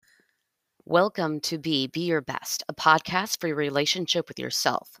Welcome to Be Your Best, a podcast for your relationship with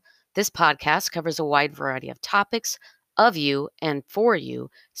yourself. This podcast covers a wide variety of topics of you and for you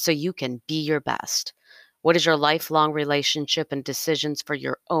so you can be your best. What is your lifelong relationship and decisions for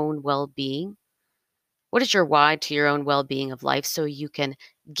your own well-being? What is your why to your own well-being of life so you can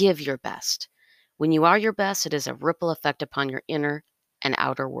give your best? When you are your best, it is a ripple effect upon your inner and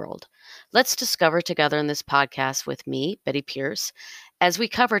outer world. Let's discover together in this podcast with me, Betty Pierce, as we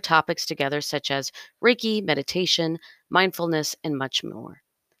cover topics together such as Reiki, meditation, mindfulness, and much more.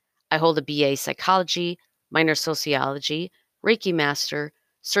 I hold a BA psychology, minor sociology, Reiki master,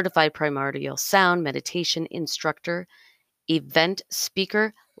 certified primordial sound meditation instructor, event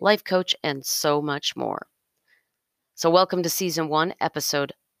speaker, life coach, and so much more. So, welcome to Season 1,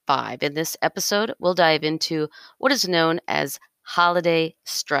 Episode 5. In this episode, we'll dive into what is known as holiday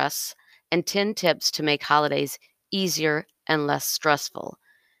stress and 10 tips to make holidays easier and less stressful.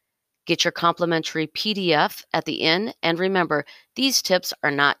 Get your complimentary PDF at the end, and remember, these tips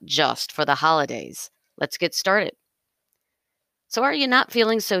are not just for the holidays. Let's get started. So, are you not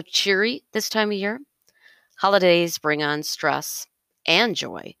feeling so cheery this time of year? Holidays bring on stress and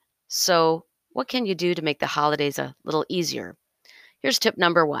joy. So, what can you do to make the holidays a little easier? Here's tip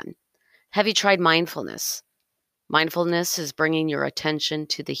number 1. Have you tried mindfulness? Mindfulness is bringing your attention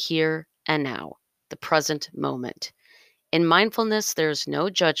to the here and now, the present moment. In mindfulness, there's no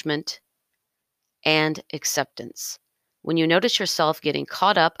judgment and acceptance. When you notice yourself getting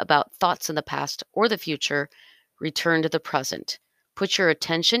caught up about thoughts in the past or the future, return to the present. Put your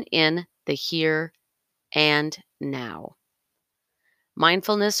attention in the here and now.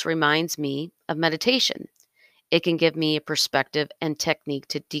 Mindfulness reminds me of meditation. It can give me a perspective and technique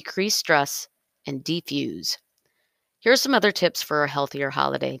to decrease stress and defuse. Here are some other tips for a healthier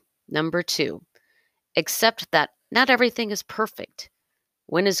holiday. Number 2, accept that not everything is perfect.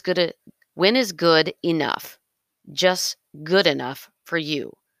 When is good enough? Just good enough for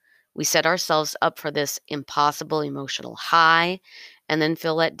you. We set ourselves up for this impossible emotional high and then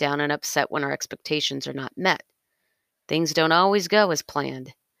feel let down and upset when our expectations are not met. Things don't always go as planned.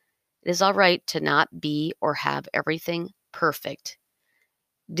 It is all right to not be or have everything perfect.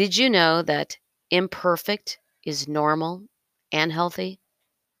 Did you know that imperfect is normal and healthy?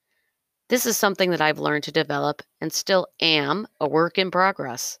 This is something that I've learned to develop and still am a work in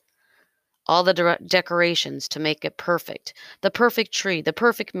progress. All the decorations to make it perfect, the perfect tree, the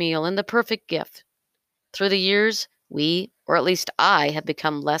perfect meal, and the perfect gift. Through the years, we, or at least I, have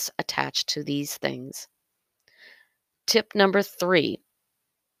become less attached to these things. Tip number 3,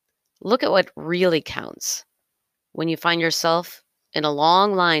 look at what really counts. When you find yourself in a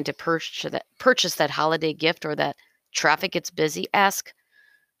long line to purchase that holiday gift or that traffic gets busy, ask,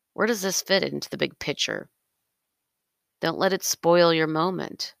 where does this fit into the big picture? Don't let it spoil your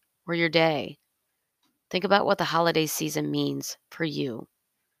moment or your day. Think about what the holiday season means for you.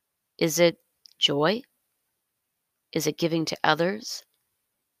 Is it joy? Is it giving to others?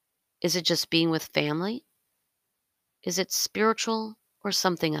 Is it just being with family? Is it spiritual or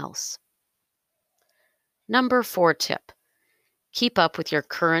something else? Number 4 tip, keep up with your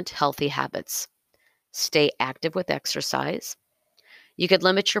current healthy habits. Stay active with exercise. You could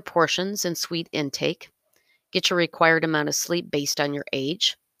limit your portions and sweet intake. Get your required amount of sleep based on your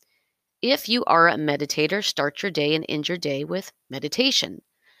age. If you are a meditator, start your day and end your day with meditation.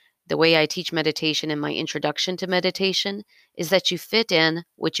 The way I teach meditation in my introduction to meditation is that you fit in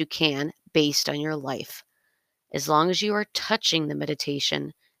what you can based on your life. As long as you are touching the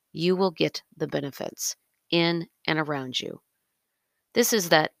meditation, you will get the benefits in and around you. This is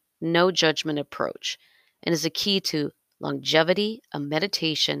that no judgment approach and is a key to longevity of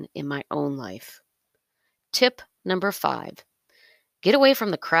meditation in my own life. Tip number 5, get away from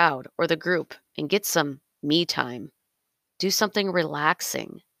the crowd or the group and get some me time. Do something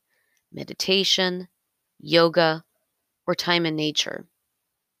relaxing, meditation, yoga, or time in nature.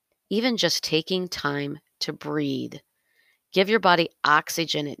 Even just taking time to breathe. Give your body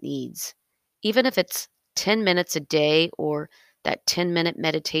oxygen it needs. Even if it's 10 minutes a day or that 10-minute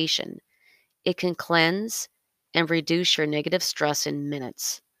meditation, it can cleanse and reduce your negative stress in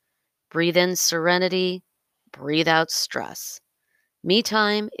minutes. Breathe in serenity, breathe out stress. Me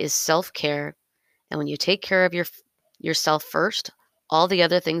time is self-care, and when you take care of yourself first, all the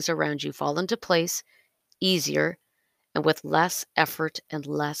other things around you fall into place easier and with less effort and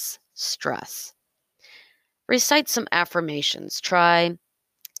less stress. Recite some affirmations. Try,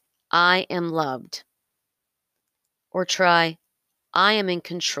 I am loved. Or try, I am in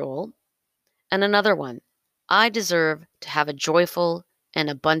control. And another one, I deserve to have a joyful and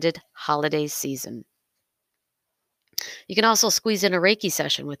abundant holiday season. You can also squeeze in a Reiki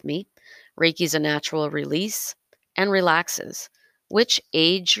session with me. Reiki is a natural release and relaxes, which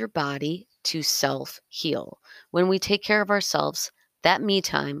aids your body to self-heal. When we take care of ourselves, that me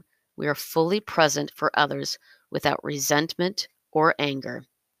time, we are fully present for others without resentment or anger.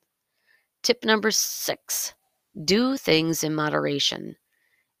 Tip number 6, do things in moderation.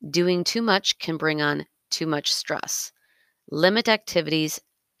 Doing too much can bring on too much stress. Limit activities,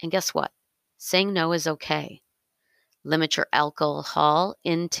 and guess what? Saying no is okay. Limit your alcohol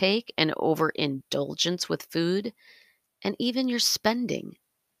intake and overindulgence with food, and even your spending.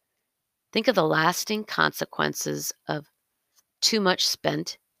 Think of the lasting consequences of too much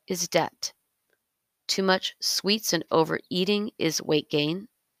spent is debt. Too much sweets and overeating is weight gain.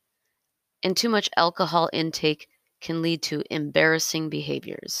 And too much alcohol intake can lead to embarrassing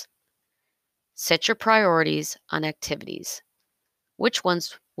behaviors. Set your priorities on activities. Which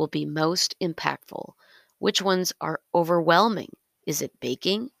ones will be most impactful? Which ones are overwhelming? Is it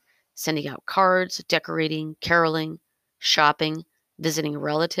baking, sending out cards, decorating, caroling, shopping, visiting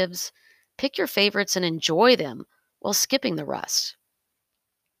relatives? Pick your favorites and enjoy them while skipping the rest.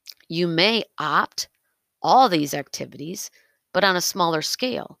 You may opt all these activities, but on a smaller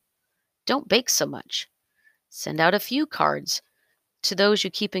scale. Don't bake so much. Send out a few cards to those you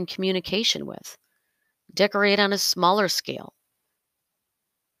keep in communication with. Decorate on a smaller scale.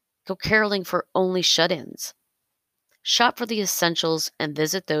 Go caroling for only shut-ins. Shop for the essentials and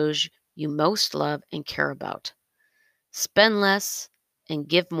visit those you most love and care about. Spend less and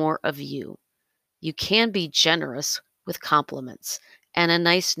give more of you. You can be generous with compliments and a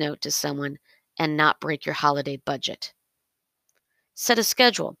nice note to someone and not break your holiday budget. Set a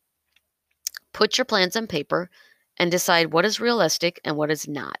schedule. Put your plans on paper and decide what is realistic and what is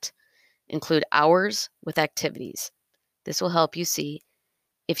not. Include hours with activities. This will help you see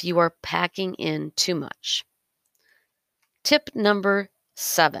if you are packing in too much. Tip number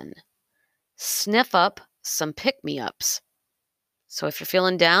 7, sniff up some pick-me-ups. So if you're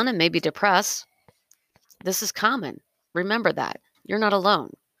feeling down and maybe depressed, this is common. Remember that. You're not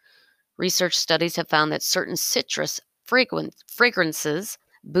alone. Research studies have found that certain citrus fragrances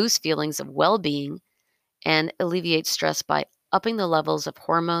boost feelings of well-being and alleviate stress by upping the levels of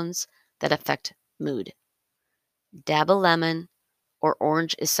hormones that affect mood. Dab a lemon or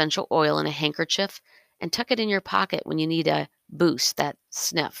orange essential oil in a handkerchief and tuck it in your pocket when you need a boost, that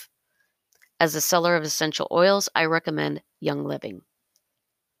sniff. As a seller of essential oils, I recommend Young Living.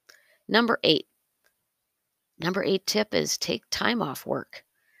 Number 8 tip is take time off work.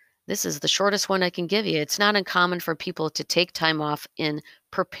 This is the shortest one I can give you. It's not uncommon for people to take time off in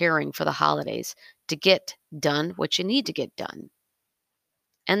preparing for the holidays to get done what you need to get done.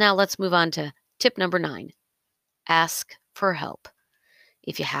 And now let's move on to tip number 9. Ask for help.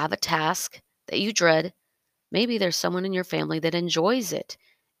 If you have a task that you dread, maybe there's someone in your family that enjoys it,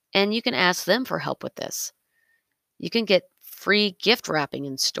 and you can ask them for help with this. You can get free gift wrapping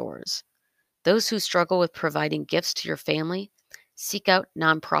in stores. Those who struggle with providing gifts to your family, seek out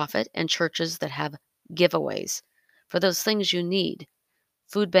nonprofit and churches that have giveaways for those things you need.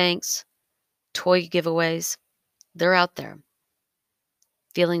 Food banks, toy giveaways, they're out there.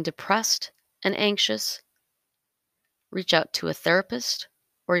 Feeling depressed and anxious? Reach out to a therapist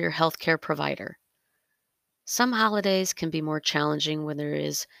or your healthcare provider. Some holidays can be more challenging when there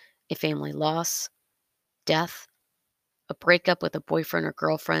is a family loss, death, a breakup with a boyfriend or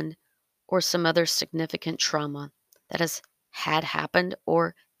girlfriend, or some other significant trauma that had happened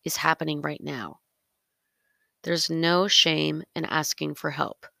or is happening right now. There's no shame in asking for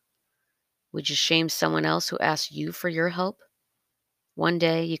help. Would you shame someone else who asked you for your help? One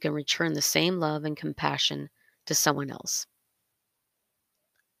day you can return the same love and compassion to someone else.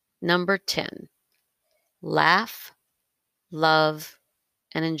 Number 10, laugh, love,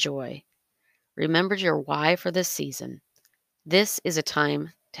 and enjoy. Remember your why for this season. This is a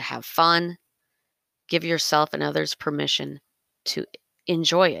time to have fun. Give yourself and others permission to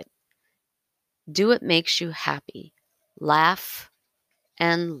enjoy it. Do what makes you happy. Laugh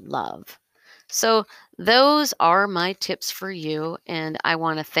and love. So those are my tips for you, and I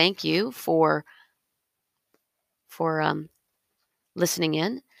want to thank you for listening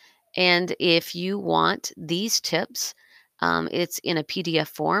in. And if you want these tips, it's in a PDF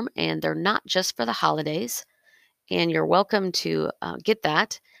form, and they're not just for the holidays. And you're welcome to get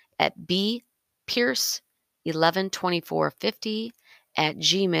that at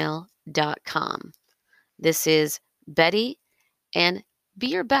bpierce112450@gmail.com. This is Betty, and be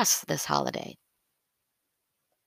your best this holiday.